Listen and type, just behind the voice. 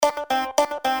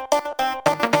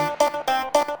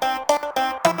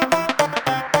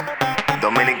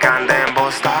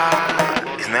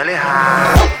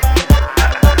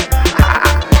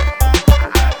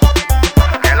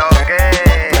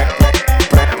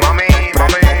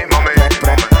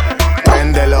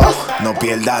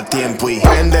pierdas tiempo y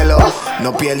préndelo.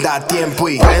 No pierdas tiempo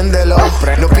y préndelo.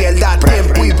 No pierdas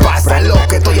tiempo y pásalo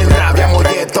que estoy en rabia,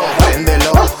 molleto.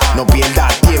 Préndelo. No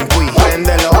pierdas tiempo y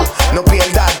préndelo. No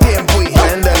pierdas tiempo y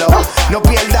préndelo. No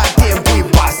pierdas tiempo y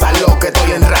pásalo que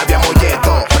estoy en rabia,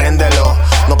 molleto. Préndelo.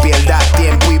 No pierdas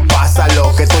tiempo y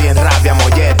pásalo que estoy en rabia,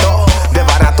 molleto. De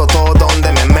barato todo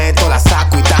donde me meto, la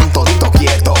saco y tan todito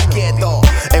quieto.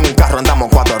 En un carro andamos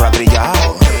 4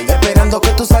 ratrillados, esperando que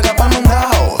tú salgas pa'l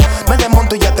mandado. Me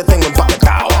desmonto y ya te tengo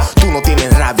empaquetado. Tú no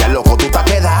tienes rabia, loco, tú te has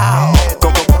quedado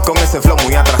con ese flow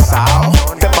muy atrasado.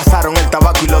 Te pasaron el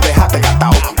tabaco y lo dejaste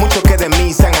gatao. Muchos que de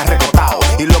mí se han arrebatado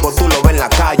y luego tú lo ves en la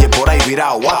calle por ahí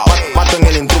virado. Wow, mato en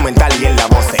el instrumental y en la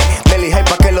voz. Nelly, hey,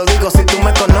 ¿pa' qué lo digo si tú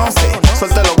me conoces?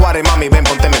 Suelta los guares, mami, ven,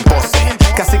 pónteme en pose.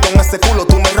 Casi con ese culo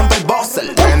tú me rompes el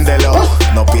buzzer. Préndelo,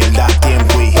 no pierdas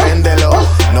tiempo y préndelo.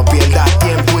 No pierdas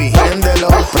tiempo y préndelo.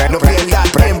 No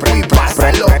pierdas tiempo y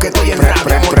pásalo que estoy en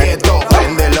rabia, molleto.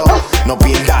 Préndelo, no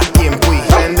pierdas tiempo y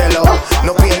préndelo.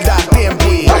 No pierdas tiempo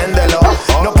y préndelo.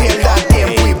 No pierdas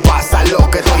tiempo y pásalo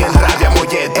que estoy en rabia,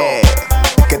 molleto.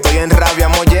 Que estoy en rabia,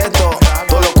 molleto.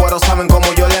 Todos los cueros saben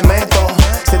cómo yo le meto.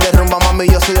 Se derrumba, mami,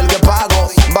 yo soy el que pago.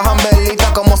 Bajan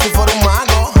velita como si fuera un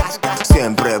mago.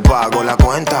 Siempre pago la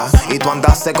cuenta y tú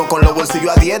andas seco con los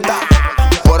bolsillos a dieta.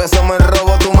 Por eso me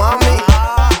robo tu mami,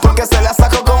 porque se la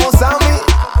saco como Sammy.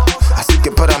 Así que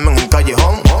espérame en un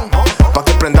callejón, pa'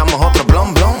 que prendamos otro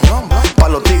blon blon. Pa'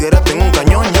 los tigres tengo un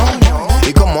cañón,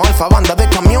 y como alfa banda de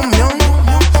camión, mion.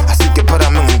 Así que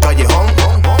espérame en un callejón,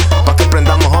 pa' que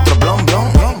prendamos otro blon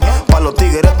blon. Pa' los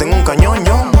tigres tengo un cañón,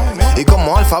 y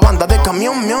como alfa banda de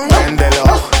camión, mion. Préndelo,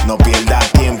 no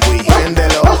pierdas tiempo y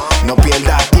préndelo. No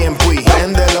pierdas tiempo y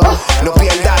préndelo. No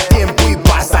pierdas tiempo y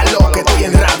pásalo que estoy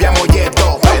en rabia,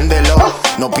 molleto. Préndelo,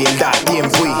 no pierdas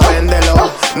tiempo y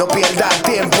préndelo. No pierdas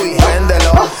tiempo y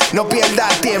préndelo. No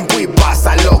pierdas tiempo y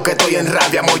pásalo que estoy en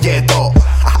rabia, molleto.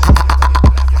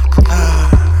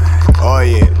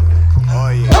 Oye,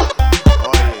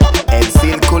 el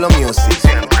Círculo Music.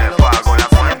 Siempre pago la